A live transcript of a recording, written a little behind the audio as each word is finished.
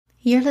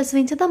You're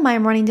listening to the My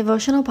Morning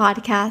Devotional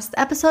Podcast,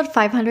 episode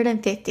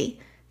 550.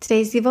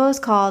 Today's Devo is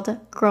called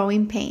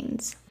Growing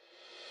Pains.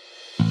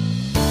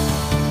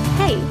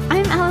 Hey,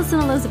 I'm Allison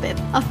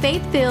Elizabeth, a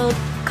faith-filled,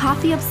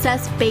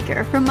 coffee-obsessed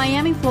baker from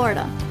Miami,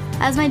 Florida.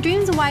 As my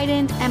dreams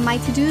widened and my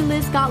to-do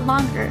list got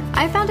longer,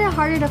 I found it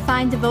harder to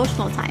find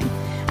devotional time.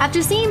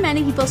 After seeing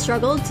many people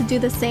struggle to do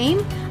the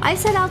same, I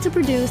set out to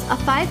produce a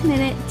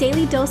 5-minute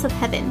daily dose of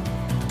heaven.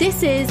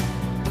 This is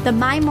the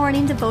My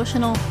Morning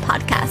Devotional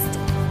Podcast.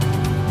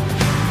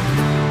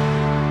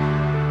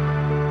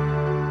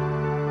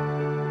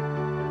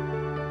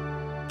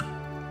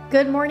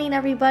 Good morning,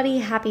 everybody.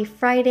 Happy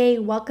Friday.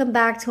 Welcome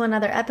back to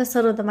another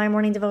episode of the My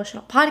Morning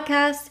Devotional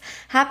Podcast.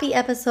 Happy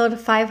episode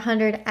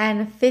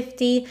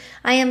 550.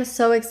 I am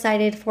so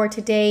excited for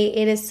today.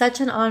 It is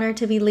such an honor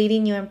to be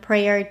leading you in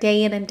prayer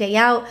day in and day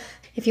out.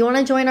 If you want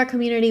to join our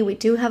community, we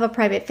do have a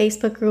private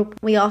Facebook group.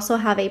 We also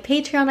have a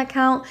Patreon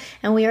account,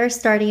 and we are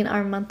starting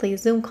our monthly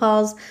Zoom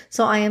calls.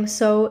 So I am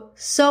so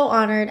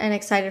honored and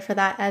excited for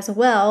that as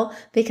well,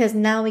 because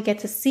now we get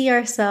to see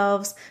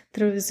ourselves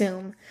through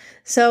Zoom.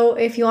 So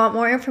if you want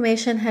more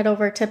information, head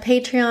over to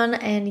Patreon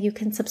and you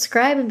can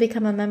subscribe and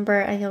become a member,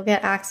 and you'll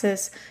get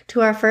access to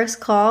our first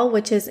call,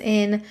 which is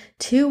in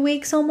 2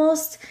 weeks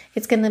almost.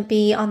 It's going to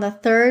be on the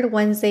third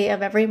Wednesday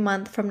of every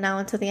month from now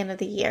until the end of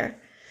the year.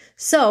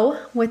 So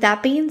with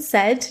that being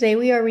said, today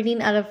we are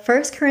reading out of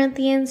 1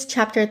 Corinthians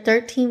chapter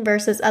 13,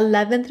 verses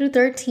 11 through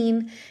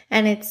 13.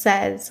 And it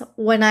says,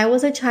 "When I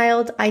was a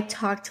child, I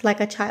talked like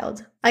a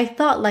child. I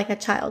thought like a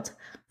child.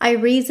 I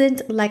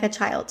reasoned like a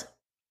child.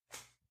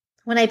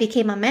 When I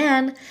became a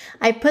man,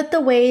 I put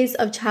the ways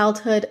of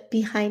childhood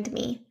behind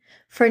me.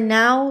 For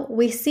now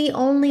we see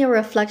only a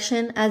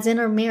reflection as in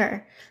a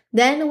mirror.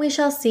 Then we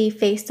shall see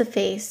face to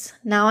face.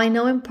 Now I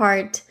know in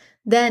part.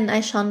 Then I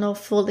shall know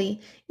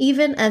fully,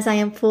 even as I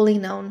am fully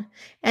known.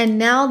 And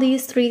now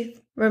these three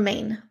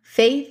remain: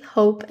 faith,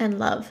 hope, and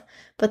love.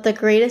 But the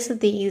greatest of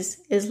these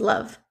is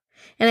love."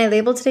 And I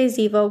labeled today's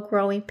Devo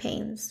Growing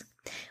Pains.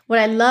 What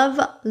I love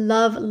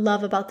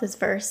about this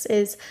verse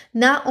is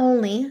not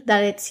only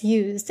that it's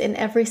used in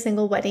every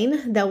single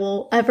wedding that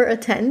we'll ever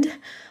attend,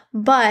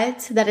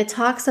 but that it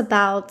talks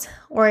about,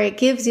 or it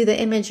gives you the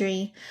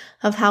imagery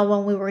of how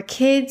when we were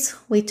kids,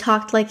 we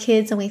talked like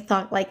kids and we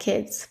thought like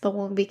kids. But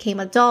when we became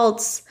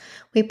adults,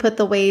 we put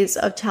the ways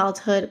of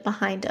childhood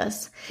behind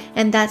us.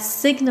 And that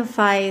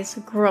signifies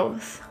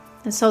growth.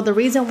 And so the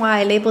reason why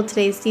I labeled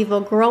today's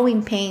Devo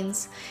Growing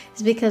Pains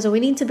is because we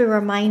need to be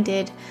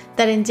reminded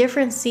that in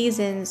different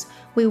seasons,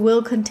 we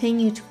will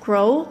continue to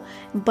grow,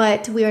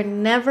 but we are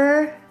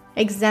never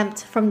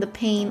exempt from the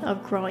pain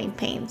of growing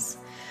pains.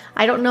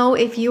 I don't know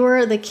if you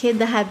were the kid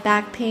that had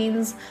back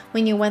pains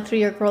when you went through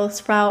your growth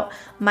spurt.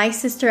 My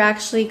sister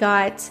actually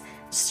got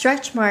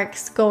stretch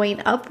marks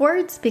going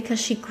upwards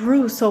because she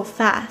grew so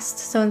fast.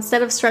 So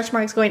instead of stretch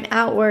marks going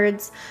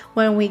outwards,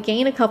 when we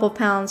gained a couple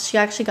pounds, she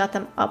actually got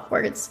them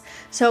upwards.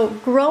 So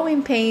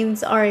growing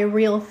pains are a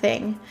real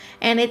thing,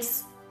 and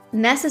it's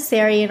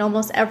necessary in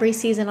almost every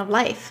season of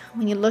life.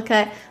 When you look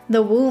at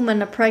the womb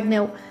and a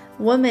pregnant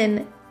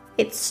woman,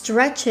 it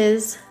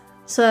stretches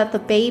so that the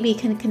baby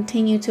can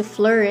continue to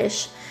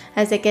flourish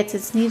as it gets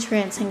its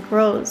nutrients and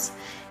grows.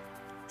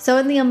 So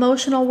in the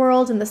emotional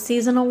world, in the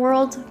seasonal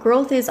world,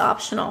 growth is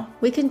optional.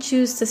 We can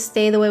choose to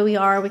stay the way we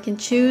are. We can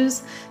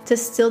choose to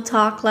still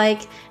talk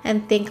like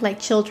and think like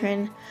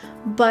children.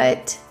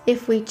 But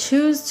if we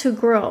choose to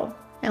grow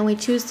and we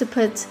choose to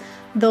put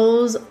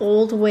those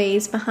old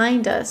ways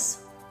behind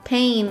us,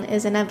 pain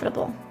is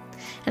inevitable.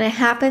 And it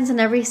happens in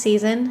every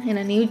season, in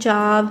a new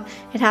job,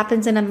 it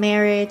happens in a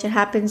marriage, it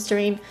happens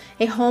during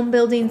a home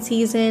building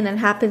season, it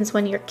happens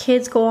when your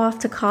kids go off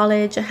to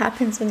college, it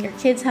happens when your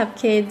kids have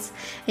kids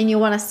and you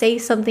want to say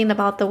something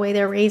about the way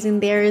they're raising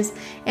theirs.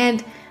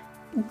 And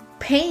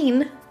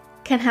pain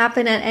can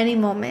happen at any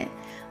moment.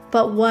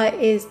 But what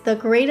is the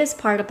greatest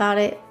part about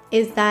it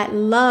is that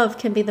love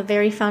can be the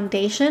very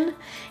foundation.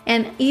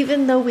 And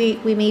even though we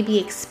may be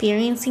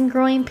experiencing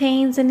growing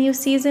pains in new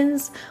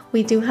seasons,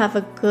 we do have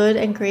a good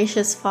and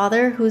gracious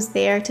Father who's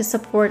there to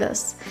support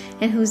us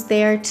and who's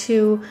there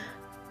to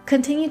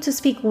continue to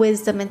speak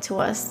wisdom into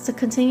us, to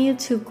continue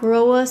to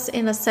grow us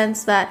in a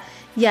sense that,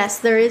 yes,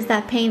 there is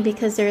that pain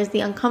because there is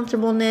the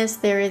uncomfortableness,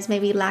 there is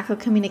maybe lack of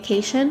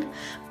communication,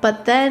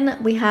 but then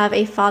we have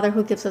a Father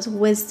who gives us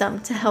wisdom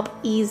to help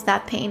ease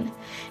that pain.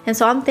 And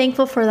so I'm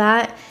thankful for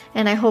that,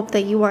 and I hope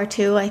that you are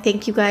too. I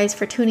thank you guys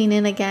for tuning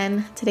in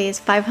again. Today is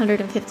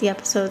 550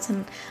 episodes,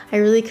 and I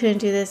really couldn't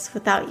do this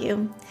without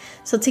you.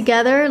 So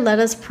together, let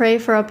us pray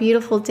for a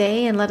beautiful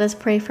day, and let us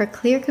pray for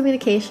clear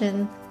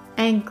communication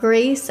and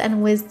grace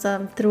and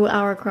wisdom through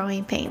our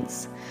growing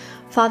pains.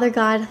 Father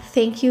God,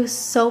 thank you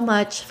so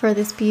much for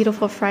this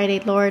beautiful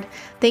Friday, Lord.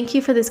 Thank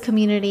you for this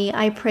community.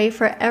 I pray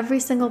for every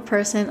single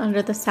person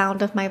under the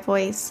sound of my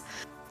voice.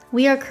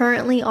 We are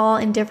currently all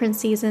in different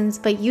seasons,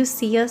 but you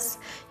see us.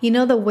 You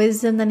know the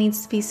wisdom that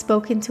needs to be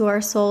spoken to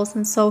our souls.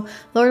 And so,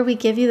 Lord, we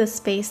give you the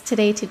space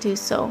today to do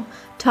so.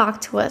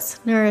 Talk to us,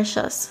 nourish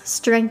us,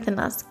 strengthen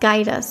us,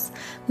 guide us.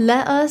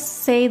 Let us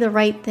say the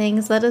right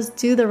things. Let us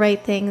do the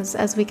right things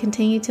as we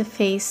continue to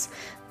face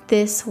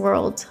this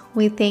world.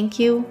 We thank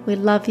you. We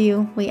love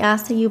you. We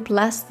ask that you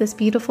bless this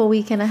beautiful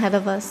weekend ahead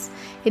of us.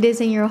 It is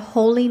in your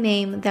holy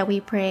name that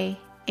we pray.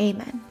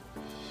 Amen.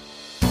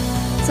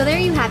 So there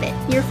you have it,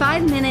 your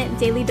 5-minute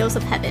daily dose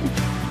of heaven.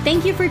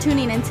 Thank you for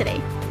tuning in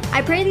today.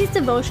 I pray these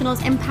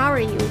devotionals empower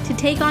you to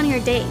take on your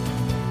day.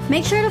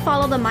 Make sure to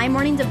follow the My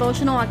Morning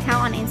Devotional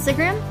account on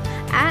Instagram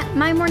at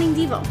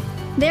MyMorningDevo.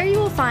 There you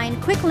will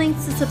find quick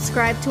links to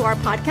subscribe to our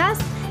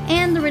podcast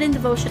and the written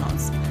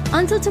devotionals.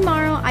 Until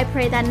tomorrow, I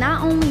pray that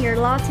not only your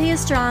latte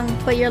is strong,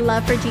 but your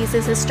love for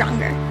Jesus is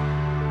stronger.